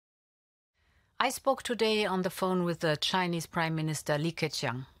I spoke today on the phone with the Chinese Prime Minister Li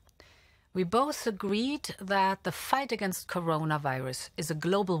Keqiang. We both agreed that the fight against coronavirus is a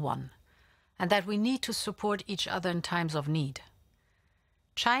global one and that we need to support each other in times of need.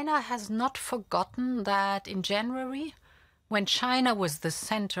 China has not forgotten that in January, when China was the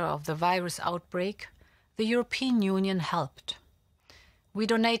center of the virus outbreak, the European Union helped. We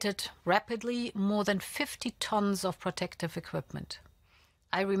donated rapidly more than 50 tons of protective equipment.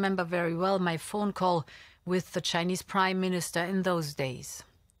 I remember very well my phone call with the Chinese Prime Minister in those days.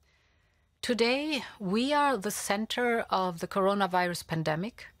 Today, we are the center of the coronavirus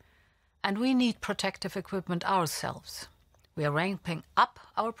pandemic, and we need protective equipment ourselves. We are ramping up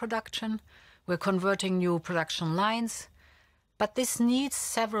our production, we're converting new production lines, but this needs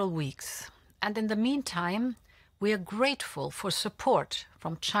several weeks. And in the meantime, we are grateful for support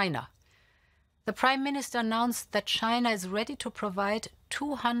from China. The Prime Minister announced that China is ready to provide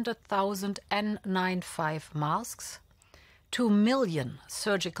 200,000 N95 masks, 2 million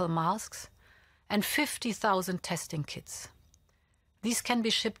surgical masks, and 50,000 testing kits. These can be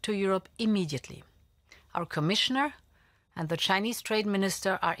shipped to Europe immediately. Our Commissioner and the Chinese Trade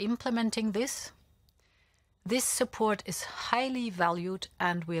Minister are implementing this. This support is highly valued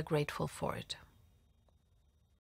and we are grateful for it.